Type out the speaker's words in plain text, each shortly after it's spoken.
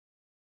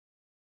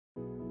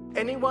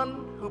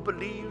Anyone who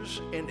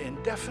believes in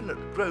indefinite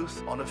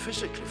growth on a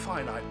physically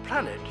finite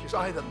planet is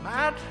either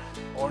mad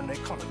or an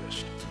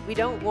economist. We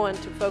don't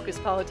want to focus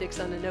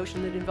politics on a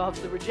notion that involves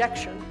the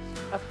rejection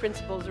of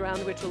principles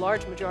around which a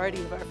large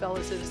majority of our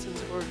fellow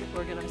citizens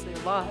organize their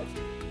lives.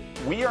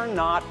 We are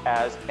not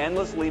as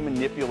endlessly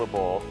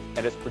manipulable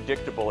and as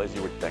predictable as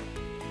you would think.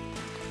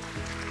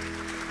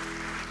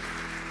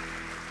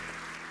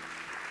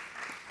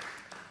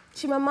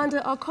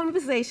 Chimamanda, our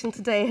conversation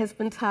today has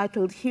been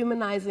titled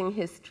Humanizing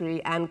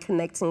History and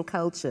Connecting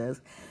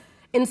Cultures,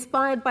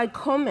 inspired by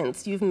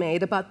comments you've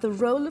made about the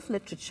role of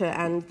literature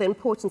and the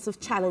importance of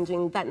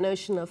challenging that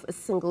notion of a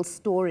single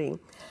story.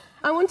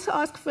 I want to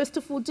ask, first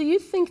of all, do you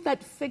think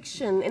that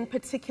fiction in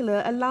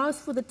particular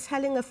allows for the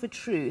telling of a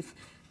truth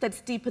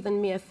that's deeper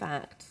than mere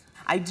fact?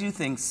 I do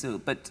think so,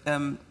 but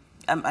I'm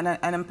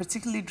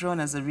particularly drawn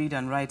as a reader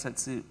and writer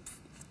to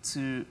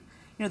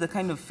you know, the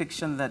kind of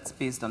fiction that's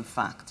based on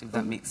fact, if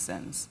that makes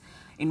sense.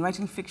 In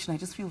writing fiction, I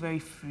just feel very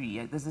free.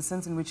 There's a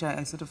sense in which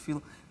I sort of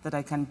feel that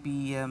I can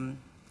be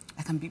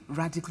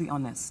radically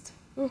honest,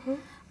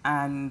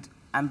 and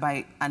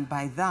by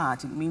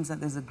that it means that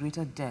there's a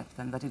greater depth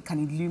and that it can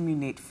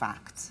illuminate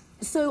facts.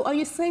 So, are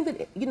you saying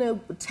that, you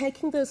know,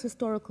 taking those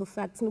historical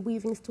facts and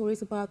weaving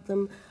stories about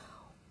them,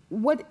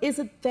 what is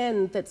it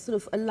then that sort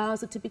of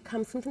allows it to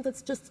become something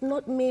that's just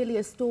not merely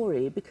a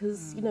story?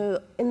 Because, you know,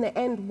 in the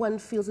end, one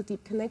feels a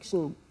deep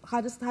connection. How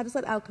does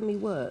that alchemy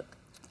work?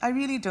 I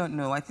really don't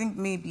know. I think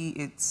maybe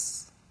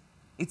it's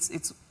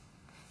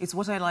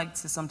what I like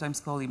to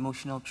sometimes call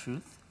emotional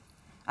truth,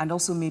 and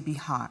also maybe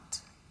heart.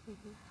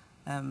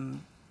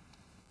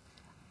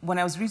 When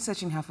I was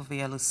researching Half of a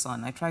Yellow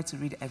Sun, I tried to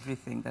read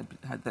everything that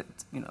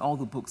you know, all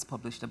the books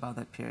published about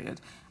that period,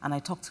 and I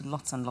talked to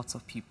lots and lots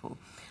of people.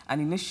 And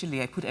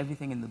initially, I put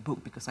everything in the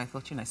book because I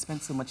thought, you know, I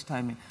spent so much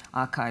time in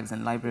archives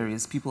and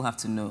libraries, people have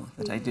to know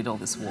that I did all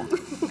this work.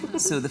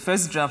 So the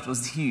first draft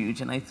was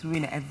huge, and I threw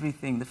in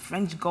everything. The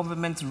French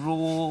government's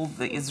role,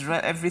 the Israel,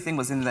 everything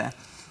was in there.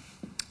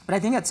 But I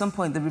think at some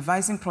point, the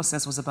revising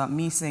process was about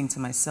me saying to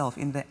myself,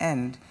 in the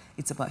end,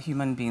 it's about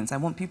human beings. I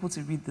want people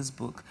to read this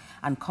book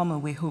and come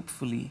away,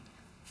 hopefully,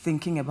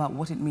 thinking about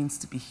what it means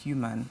to be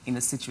human in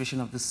a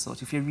situation of this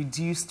sort. If you're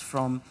reduced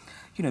from,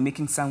 you know,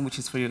 making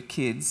sandwiches for your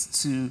kids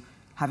to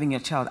having your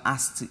child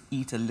asked to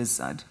eat a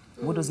lizard,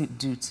 what does it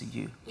do to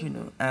you? You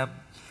know.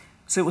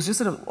 So it was just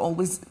sort of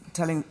always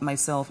telling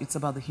myself it's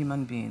about the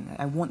human being.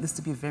 I want this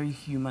to be a very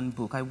human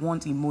book. I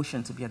want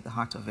emotion to be at the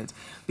heart of it,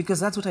 because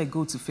that's what I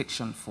go to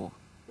fiction for.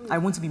 I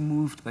want to be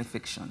moved by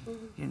fiction,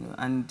 you know,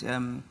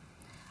 and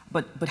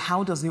but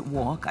how does it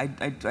work? I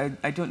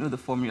don't know the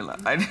formula.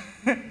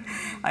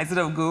 I sort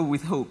of go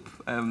with hope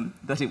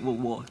that it will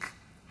work.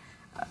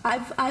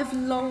 I've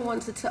long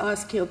wanted to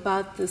ask you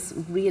about this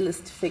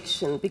realist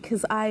fiction,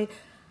 because I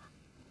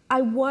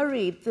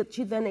worried that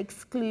you then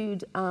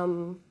exclude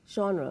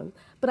genre,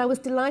 but I was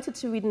delighted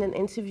to read in an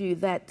interview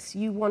that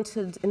you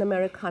wanted in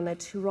Americana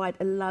to write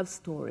a love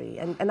story,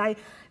 and I.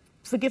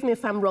 Forgive me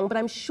if I'm wrong, but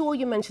I'm sure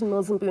you mentioned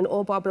Mills and Boon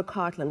or Barbara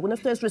Cartland, one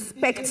of those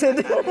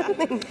respected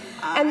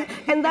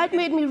and that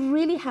made me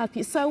really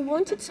happy. So I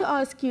wanted to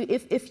ask you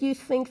if you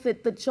think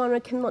that the genre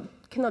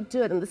cannot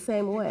do it in the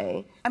same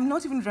way. I'm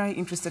not even very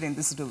interested in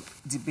this sort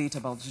of debate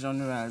about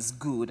genre as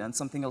good and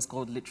something else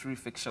called literary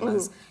fiction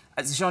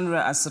as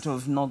genre as sort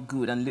of not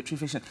good and literary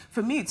fiction.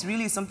 For me, it's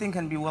really something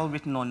can be well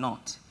written or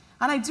not.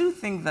 And I do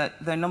think that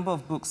there are a number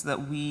of books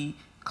that we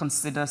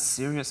consider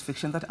serious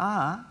fiction that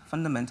are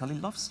fundamentally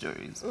love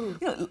stories. You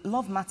know,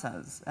 love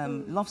matters.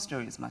 Love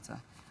stories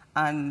matter.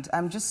 And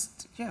I'm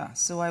just, yeah,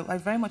 so I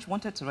very much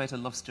wanted to write a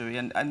love story,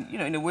 and you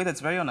know, in a way that's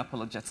very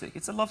unapologetic.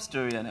 It's a love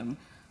story, and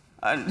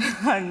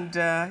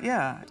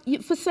yeah.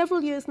 For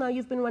several years now,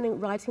 you've been running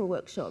writing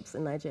workshops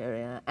in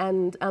Nigeria,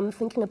 and I'm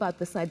thinking about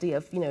this idea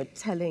of, you know,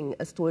 telling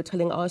a story,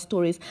 telling our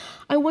stories.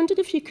 I wondered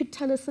if you could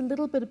tell us a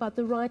little bit about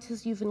the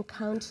writers you've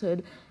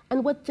encountered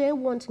and what they're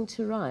wanting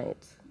to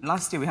write.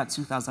 Last year, we had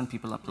 2,000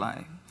 people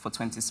apply for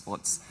 20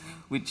 spots,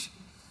 which,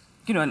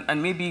 you know,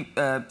 and maybe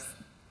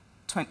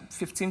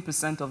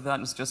 15% of that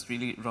was just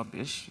really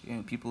rubbish, you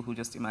know, people who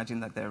just imagine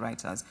that they're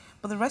writers.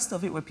 But the rest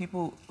of it were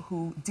people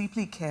who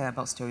deeply care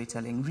about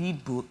storytelling,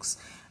 read books,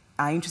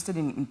 are interested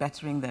in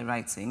bettering their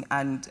writing.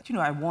 And, you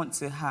know, I want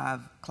to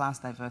have class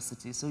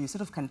diversity, so you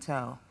sort of can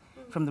tell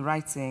from the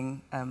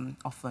writing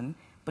often,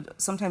 but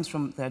sometimes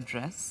from their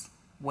dress,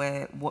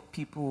 where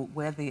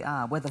they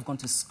are, where they've gone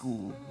to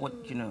school, what,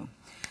 you know.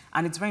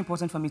 And it's very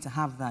important for me to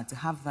have that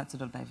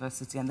sort of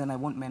diversity. And then I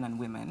want men and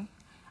women,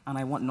 and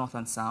I want North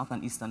and South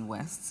and East and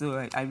West.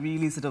 So I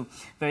really sort of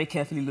very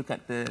carefully look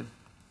at the...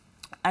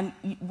 And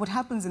what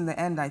happens in the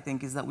end, I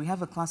think, is that we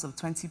have a class of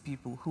 20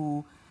 people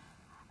who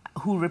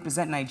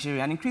represent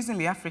Nigeria, and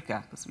increasingly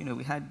Africa, because, you know,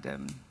 we've had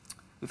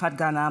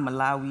Ghana,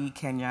 Malawi,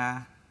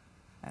 Kenya,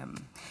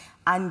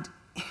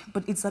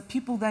 but it's that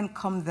people then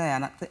come there,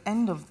 and at the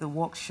end of the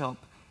workshop,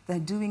 they're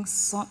doing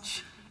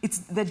such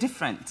they're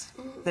different.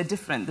 They're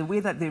different. The way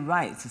that they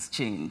write has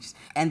changed.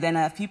 And then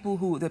there are people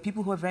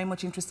who are very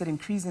much interested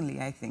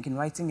increasingly, I think, in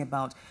writing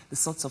about the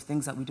sorts of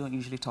things that we don't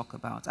usually talk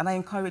about. And I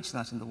encourage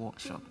that in the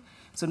workshop.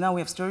 So now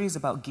we have stories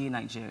about gay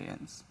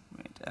Nigerians,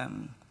 right?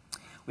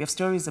 We have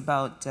stories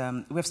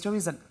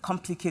that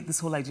complicate this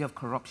whole idea of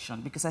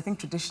corruption, because I think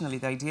traditionally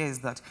the idea is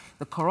that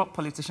the corrupt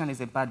politician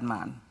is a bad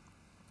man.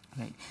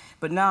 Right.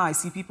 But now I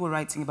see people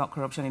writing about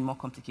corruption in more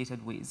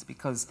complicated ways,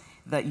 because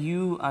that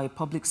you are a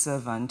public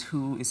servant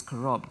who is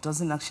corrupt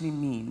doesn't actually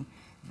mean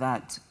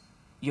that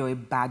you're a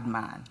bad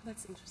man.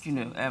 That's interesting.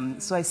 You know,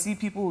 so I see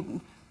people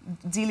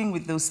dealing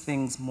with those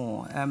things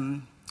more.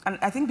 And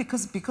I think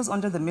because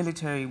under the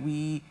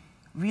military,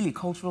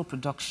 cultural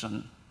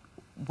production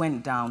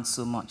went down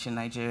so much in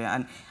Nigeria.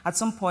 And at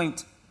some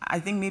point, I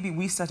think maybe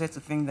we started to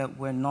think that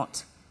we're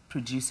not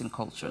producing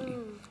culturally.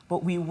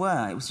 But we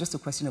were. It was just a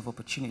question of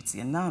opportunity.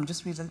 And now I'm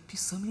just realizing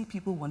so many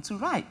people want to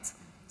write.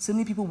 So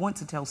many people want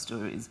to tell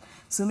stories.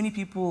 So many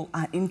people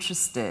are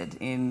interested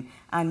in,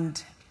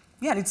 and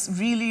yeah, it's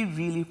really,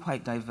 really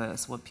quite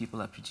diverse what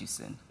people are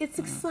producing. It's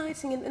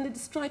exciting, and it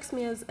strikes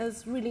me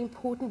as really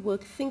important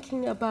work,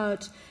 thinking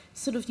about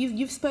sort of,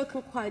 you've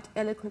spoken quite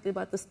eloquently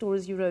about the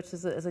stories you wrote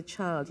as a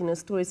child, you know,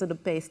 stories that are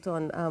based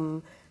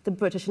on the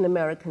British and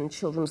American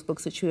children's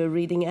books that you were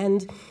reading.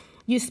 And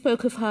you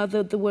spoke of how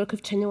the work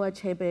of Chinua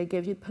Achebe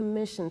gave you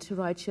permission to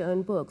write your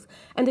own books.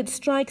 And it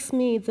strikes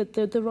me that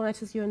the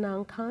writers you're now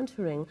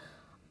encountering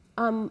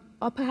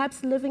are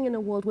perhaps living in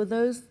a world where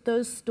those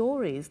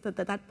stories,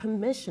 that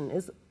permission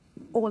is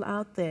all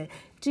out there.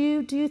 Do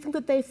you think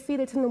that they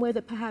feel it in a way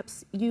that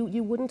perhaps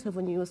you wouldn't have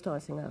when you were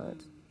starting out?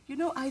 You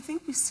know, I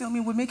think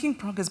we're making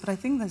progress, but I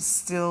think there's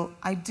still,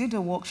 I did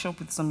a workshop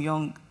with some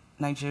young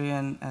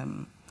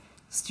Nigerian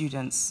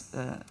students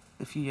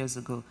a few years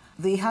ago.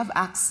 They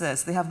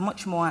have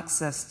much more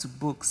access to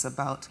books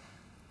about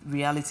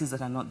realities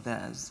that are not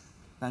theirs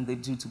than they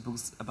do to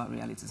books about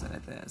realities that are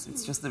theirs.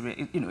 It's just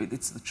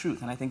it's the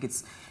truth, and I think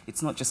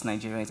it's not just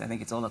Nigeria. I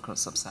think it's all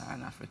across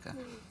sub-Saharan Africa.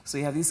 So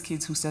you have these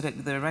kids who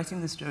they're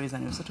writing the stories,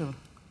 and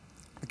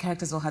the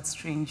characters all had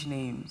strange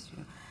names, you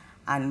know,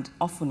 and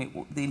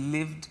often they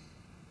lived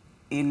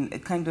in a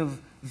kind of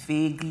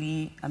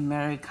vaguely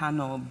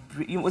American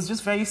it was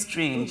just very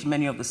strange,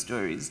 many of the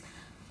stories.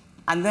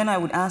 And then I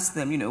would ask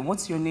them, you know,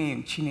 what's your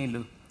name?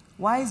 Chinelo.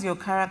 Why is your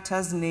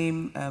character's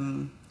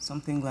name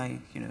something like,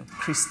 you know,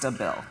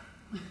 Christabel?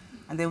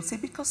 And they would say,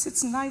 because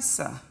it's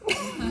nicer.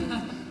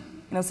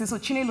 And I'll say, so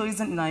Chinelo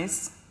isn't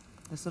nice.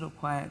 They're sort of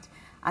quiet.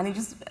 And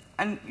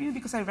you know,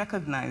 because I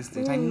recognized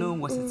it, I know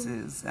what it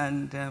is.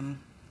 And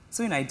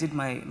so, you know, I did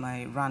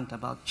my rant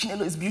about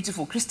Chinelo is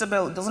beautiful,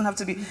 Christabel, it doesn't have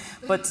to be.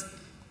 But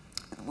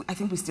I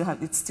think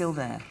it's still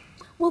there.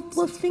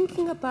 Well,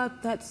 thinking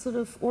about that sort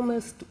of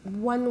almost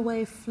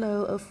one-way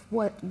flow of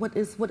what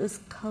is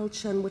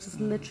culture and what is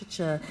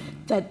literature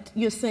that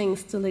you're saying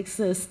still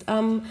exists.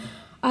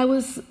 I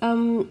was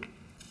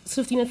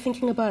sort of, you know,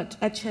 thinking about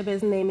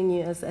Achebe's naming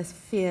you as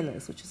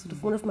fearless, which is sort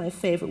of one of my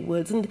favorite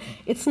words, and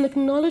it's an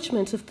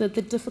acknowledgement of the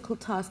difficult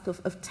task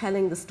of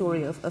telling the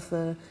story of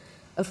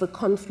a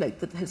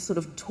conflict that has sort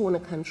of torn a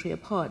country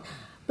apart.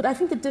 But I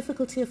think the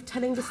difficulty of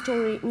telling the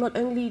story not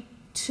only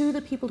to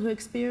the people who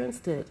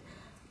experienced it,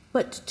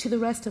 but to the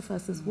rest of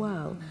us as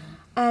well.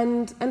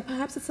 And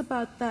perhaps it's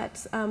about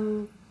that,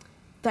 you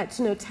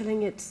know,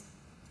 telling it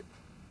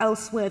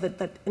elsewhere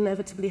that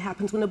inevitably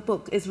happens when a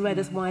book is read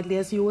as widely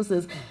as yours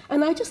is.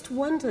 And I just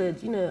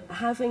wondered, you know,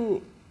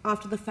 having,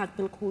 after the fact,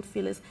 been called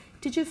fearless,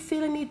 did you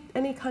feel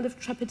any kind of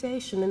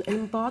trepidation in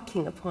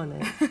embarking upon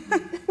it?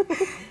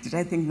 Did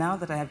I think now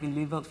that I have been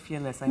labeled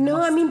fearless, I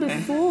mean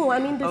before.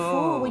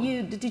 Oh.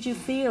 Did you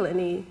feel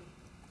any...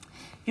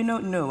 You know,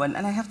 no, and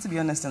I have to be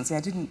honest and say I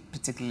didn't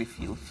particularly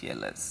feel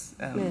fearless.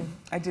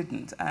 I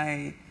didn't.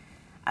 And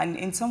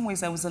in some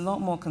ways I was a lot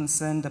more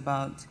concerned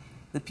about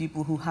the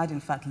people who had in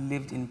fact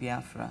lived in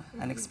Biafra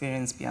and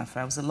experienced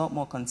Biafra. I was a lot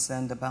more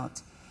concerned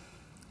about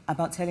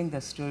telling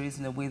their stories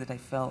in a way that I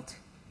felt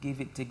gave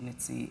it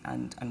dignity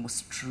and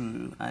was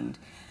true. And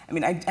I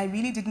mean, I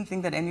really didn't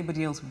think that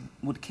anybody else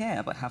would care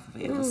about half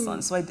of Ella's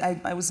son. So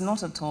I was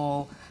not at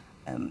all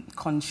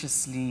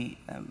consciously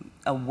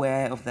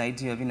aware of the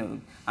idea of, you know,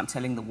 I'm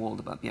telling the world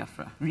about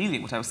Biafra. Really,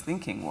 what I was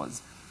thinking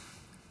was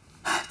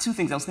two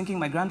things. I was thinking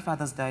my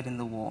grandfathers died in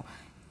the war.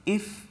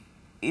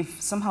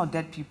 If somehow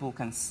dead people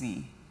can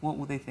see, what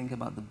would they think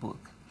about the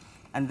book?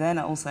 And then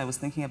also I was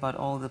thinking about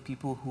all the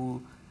people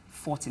who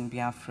fought in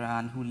Biafra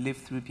and who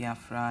lived through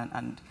Biafra,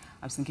 and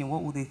I was thinking,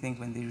 what would they think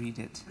when they read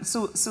it?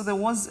 So there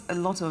was a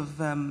lot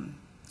of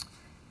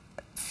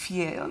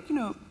fear, you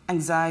know,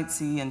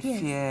 anxiety and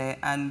fear,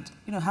 and,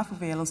 you know, half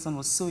of Ella's son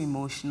was so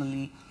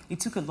emotionally, it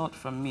took a lot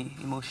from me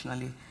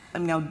emotionally. I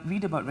mean, I would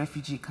read about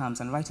refugee camps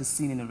and write a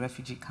scene in a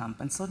refugee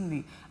camp, and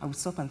suddenly I would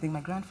stop and think,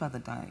 my grandfather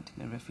died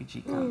in a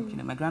refugee camp. You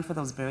know, my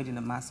grandfather was buried in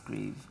a mass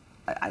grave.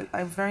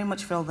 I very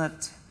much felt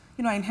that,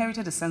 you know, I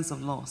inherited a sense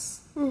of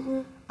loss.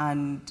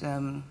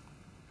 And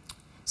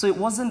so it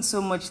wasn't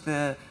so much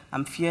the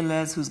I'm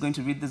fearless, who's going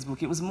to read this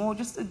book. It was more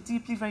just a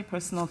deeply, very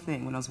personal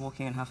thing when I was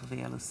walking in half of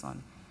Ella's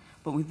son.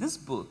 But with this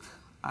book,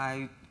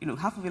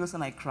 half of Ellah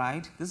Son I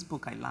cried. This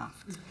book I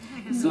laughed.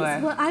 So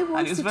well,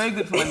 and it's very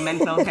good for my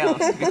mental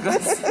health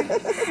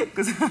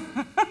because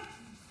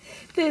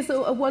there's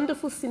a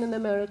wonderful scene in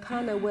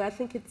Americana where I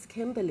think it's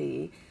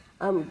Kimberly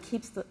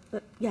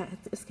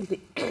it's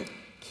Kimberly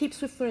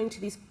keeps referring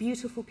to these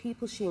beautiful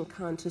people she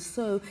encounters.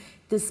 So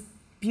this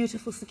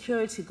beautiful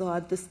security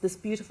guard, this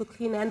beautiful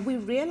cleaner, and we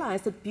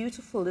realize that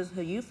beautiful is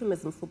her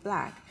euphemism for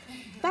black.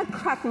 That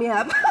cracked me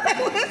up.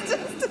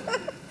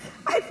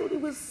 I thought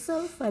it was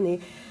so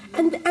funny.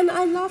 And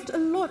I laughed a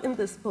lot in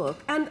this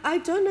book. And I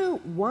don't know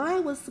why I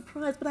was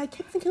surprised, but I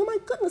kept thinking, oh my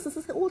goodness, this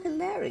is all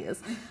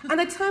hilarious. And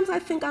at times I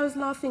think I was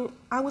laughing,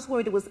 I was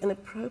worried it was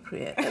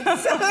inappropriate.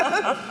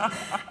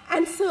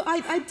 And so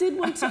I did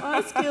want to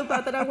ask you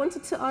about that. I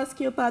wanted to ask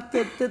you about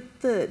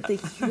the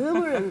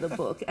humor in the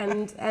book.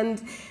 And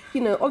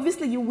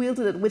obviously you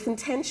wielded it with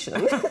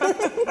intention.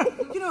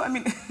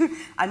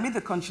 I made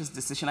the conscious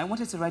decision. I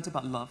wanted to write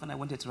about love, and I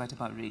wanted to write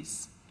about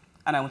race,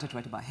 and I wanted to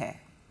write about hair.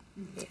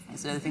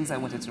 So there are the things I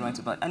wanted to write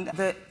about. And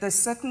there's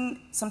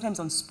certain, sometimes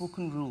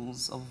unspoken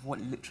rules of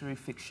what literary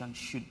fiction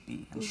should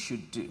be and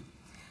should do.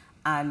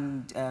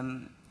 And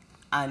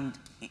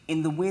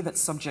in the way that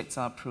subjects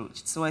are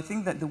approached. So I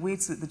think that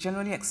the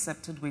generally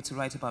accepted way to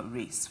write about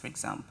race, for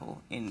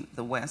example, in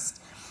the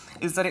West,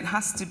 is that it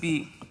has to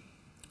be,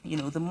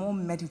 the more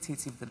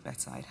meditative, the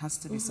better. It has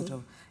to be sort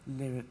of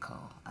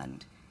lyrical,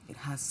 and it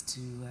has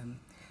to,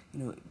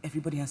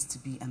 everybody has to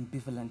be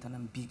ambivalent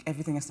and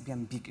everything has to be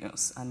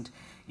ambiguous, and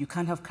you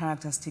can't have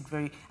characters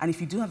and if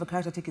you do have a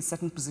character take a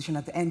certain position,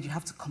 at the end you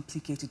have to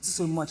complicate it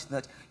so much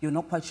that you're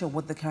not quite sure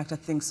what the character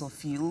thinks or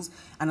feels,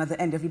 and at the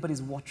end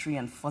everybody's watery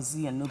and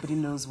fuzzy and nobody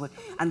knows what,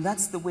 and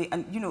that's the way,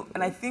 and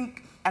I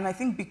think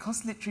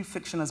because literary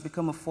fiction has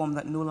become a form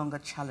that no longer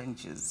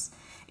challenges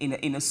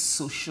in a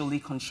socially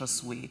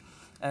conscious way,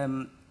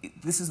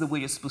 this is the way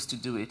you're supposed to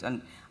do it.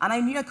 And I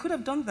knew I could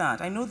have done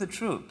that. I know the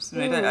tropes.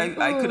 Right?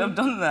 I could have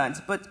done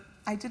that. But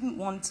I didn't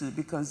want to,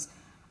 because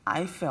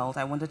I felt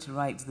I wanted to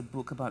write the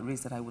book about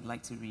race that I would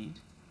like to read.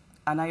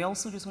 And I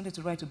also just wanted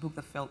to write a book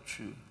that felt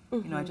true.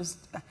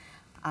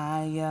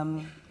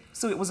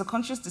 So it was a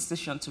conscious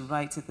decision to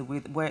write it the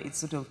way where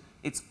it's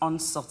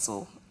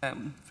unsubtle,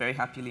 very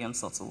happily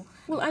unsubtle.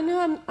 Well, I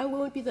know I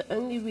won't be the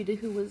only reader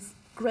who was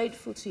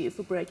grateful to you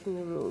for breaking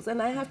the rules.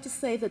 And I have to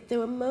say that there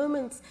were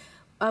moments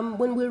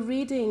when we're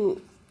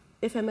reading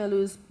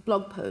Ifemelu's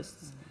blog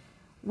posts,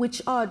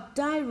 which are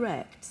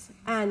direct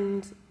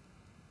and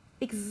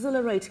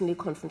exhilaratingly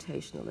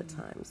confrontational at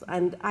times.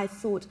 And I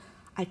thought,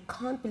 I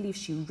can't believe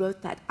she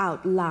wrote that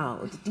out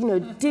loud.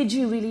 Did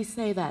you really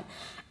say that?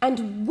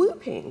 And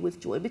whooping with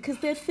joy, because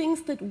there are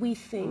things that we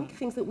think,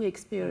 things that we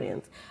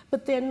experience,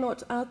 but they're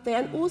not out there.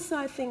 And also,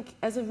 I think,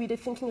 as a reader,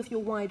 thinking of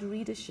your wide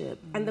readership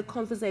and the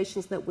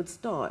conversations that would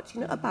start,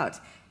 about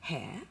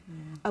hair,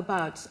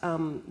 about,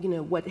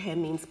 what hair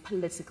means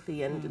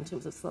politically and in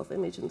terms of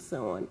self-image and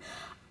so on.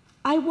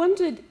 I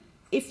wondered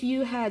if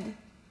you had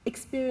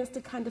experienced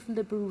a kind of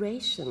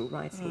liberation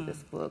writing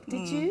this book.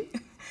 Did you?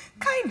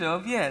 Kind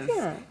of, yes.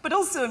 Yeah. But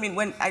also,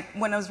 when I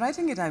was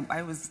writing it,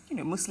 I was,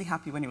 mostly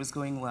happy when it was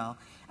going well.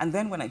 And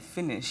then when I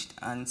finished,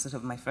 and sort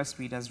of my first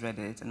readers read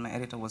it, and my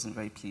editor wasn't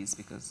very pleased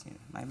because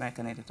my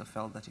American editor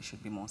felt that it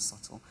should be more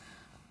subtle.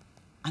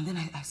 And then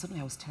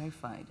suddenly I was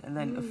terrified. And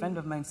then a friend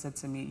of mine said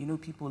to me,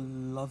 people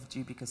loved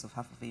you because of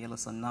half of the Ellah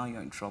Son, now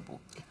you're in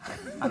trouble.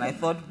 And I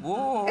thought,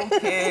 whoa,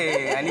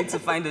 okay, I need to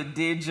find a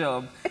day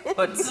job.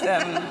 But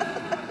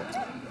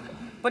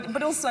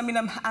also,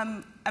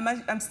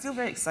 I'm still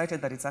very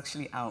excited that it's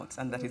actually out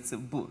and that it's a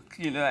book.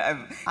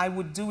 I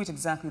would do it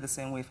exactly the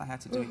same way if I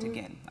had to do it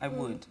again. I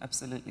would,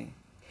 absolutely.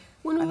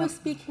 When we were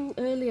speaking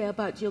earlier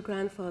about your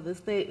grandfathers,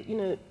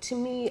 to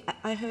me,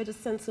 I heard a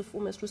sense of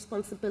almost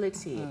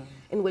responsibility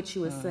in what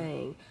you were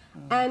saying.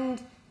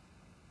 And,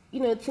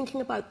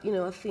 thinking about,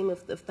 a theme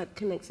of that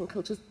connecting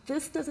cultures,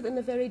 this does it in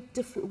a very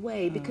different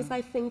way, because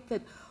I think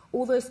that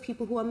all those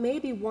people who are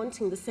maybe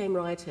wanting the same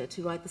writer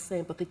to write the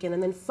same book again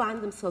and then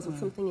find themselves with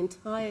something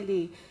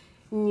entirely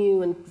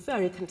new and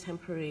very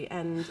contemporary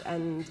and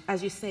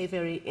as you say,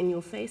 very in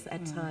your face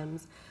at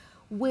times,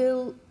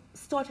 will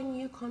start a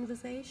new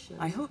conversation.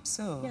 I hope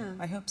so. Yeah.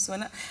 I hope so.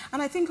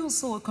 And I think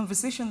also a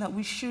conversation that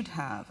we should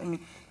have.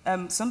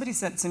 Somebody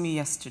said to me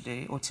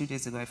yesterday, or 2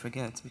 days ago, I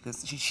forget,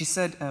 because she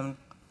said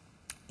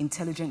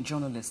intelligent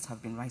journalists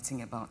have been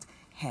writing about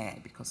hair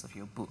because of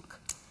your book.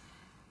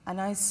 And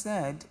I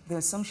said, the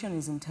assumption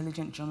is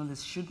intelligent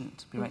journalists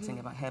shouldn't be writing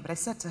about hair. But I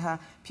said to her,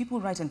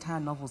 people write entire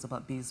novels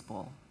about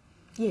baseball.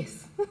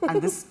 Yes. And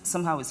this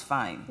somehow is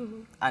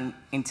fine. And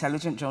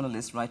intelligent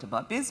journalists write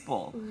about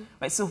baseball.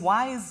 Right? So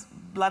why is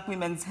black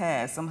women's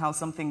hair somehow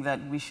something that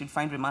we should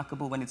find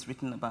remarkable when it's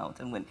written about?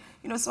 And when,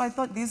 so I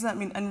thought these are,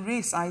 and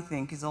race, I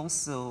think, is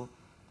also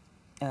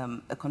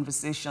a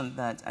conversation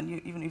that,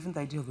 and even the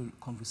idea of a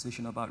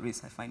conversation about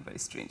race I find very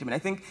strange. I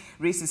think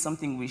race is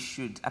something we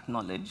should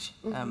acknowledge.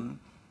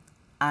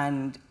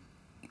 And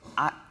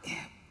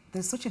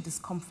there's such a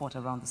discomfort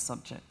around the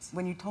subject.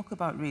 When you talk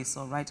about race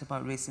or write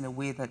about race in a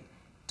way that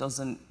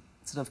doesn't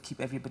sort of keep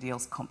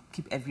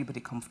everybody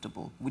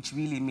comfortable, which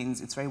really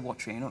means it's very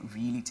watery. You're not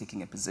really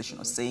taking a position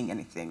or saying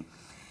anything.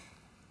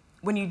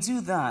 When you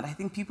do that, I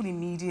think people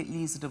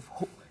immediately sort of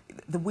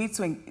the way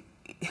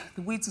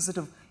to sort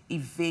of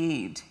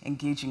evade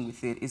engaging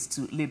with it is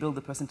to label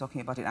the person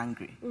talking about it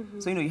angry.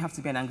 So you have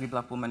to be an angry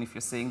black woman if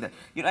you're saying that.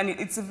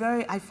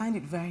 And I find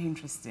it very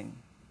interesting.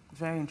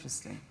 Very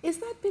interesting. Is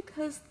that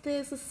because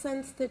there's a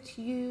sense that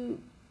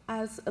you,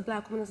 as a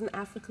black woman, as an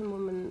African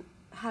woman,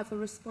 have a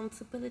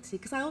responsibility?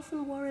 Because I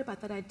often worry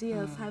about that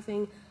idea of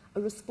having a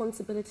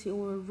responsibility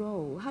or a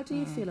role. How do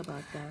you feel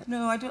about that?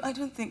 No, I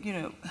don't think,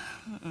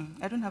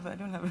 I don't have a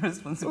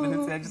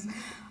responsibility.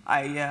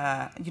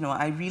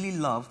 I really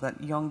love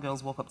that young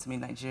girls walk up to me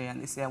in Nigeria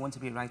and they say, I want to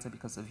be a writer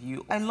because of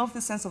you. I love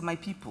the sense of my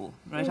people,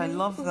 right? I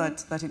love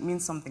that it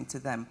means something to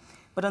them.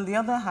 But on the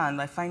other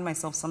hand, I find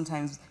myself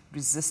sometimes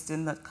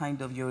resisting that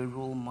kind of you're a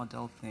role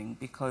model thing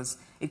because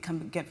it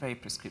can get very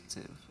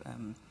prescriptive.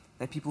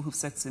 There are people who've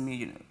said to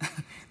me,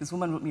 this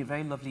woman wrote me a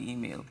very lovely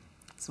email.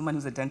 This woman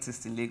who's a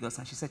dentist in Lagos,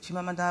 and she said,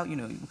 Chimamanda,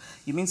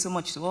 you mean so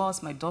much to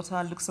us. My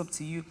daughter looks up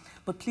to you,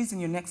 but please, in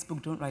your next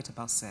book, don't write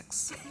about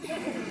sex.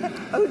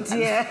 Oh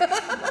dear.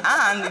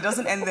 And it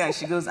doesn't end there.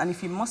 She goes, and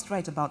if you must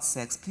write about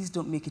sex, please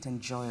don't make it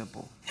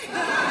enjoyable.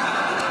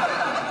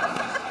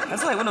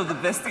 That's like one of the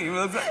best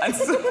emails I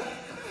saw.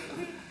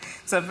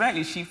 So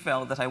apparently she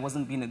felt that I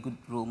wasn't being a good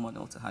role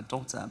model to her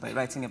daughter by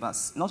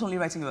not only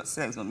writing about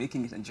sex, but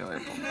making it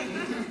enjoyable.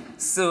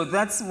 So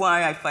that's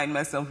why I find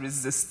myself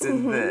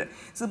resistant there.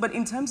 So, but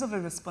in terms of a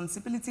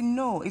responsibility,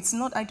 no, it's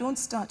not. I don't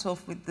start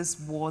off with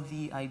this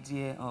worthy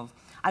idea of,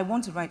 I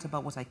want to write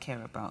about what I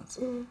care about.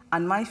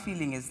 And my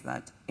feeling is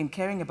that in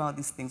caring about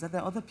these things, that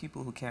there are other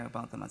people who care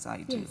about them as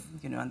I do,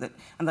 and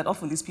that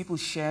often these people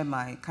share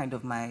my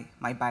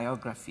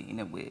biography in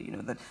a way,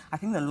 that I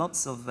think there are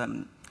lots of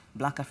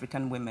Black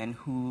African women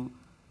who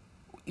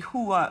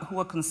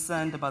are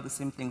concerned about the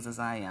same things as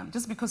I am,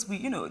 just because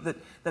we, that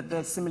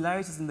there are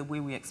similarities in the way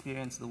we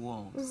experience the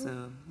world.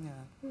 So, yeah.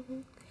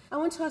 I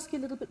want to ask you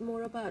a little bit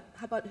more about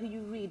who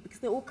you read, because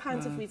there are all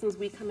kinds of reasons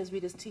we come as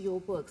readers to your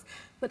books.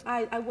 But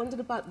I wondered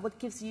about what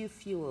gives you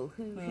fuel.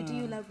 Who do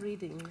you love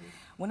reading?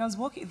 When I was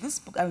working this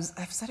book,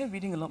 I've started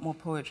reading a lot more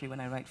poetry when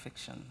I write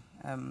fiction.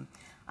 And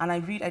I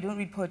don't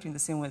read poetry in the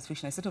same way as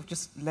fiction. I sort of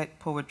just let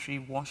poetry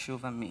wash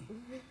over me.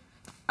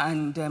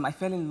 And I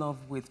fell in love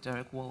with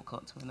Derek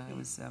Walcott when I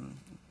was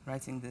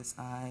writing this.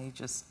 I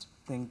just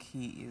think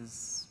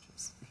he's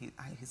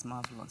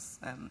marvelous.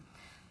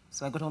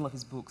 So I got all of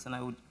his books,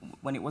 and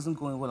when it wasn't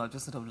going well, I'd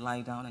just sort of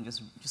lie down and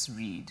just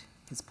read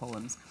his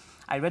poems.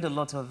 I read a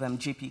lot of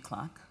J.P.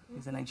 Clark,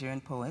 who's a Nigerian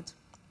poet,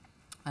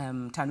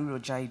 Tanuro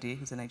Jaide,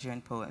 who's a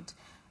Nigerian poet,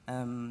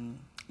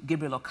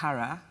 Gabriel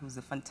Okara, who's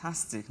a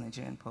fantastic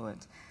Nigerian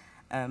poet.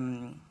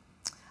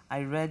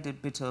 I read a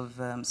bit of,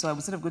 so I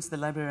would sort of go to the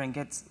library and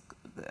get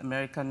the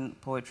American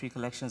poetry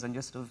collections and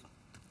just sort of,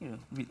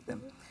 read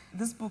them.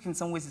 This book, in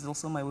some ways, is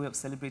also my way of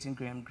celebrating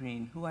Graham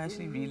Greene, who I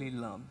actually really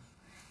love.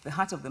 The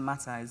Heart of the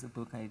Matter is a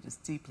book I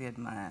just deeply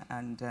admire.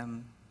 And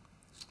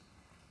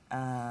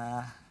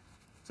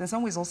so in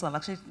some ways also,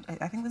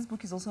 I think this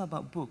book is also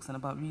about books and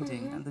about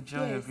reading and the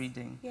joy of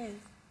reading. Yes.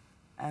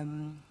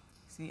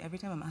 See, every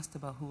time I'm asked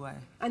about who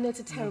I know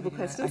it's a terrible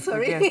question,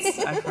 sorry.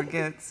 I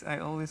forget. I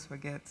always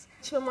forget.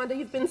 Chimamanda,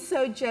 you've been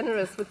so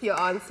generous with your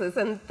answers,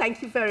 and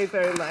thank you very,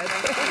 very much.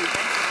 Thank you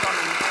for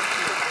coming.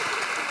 Thank you.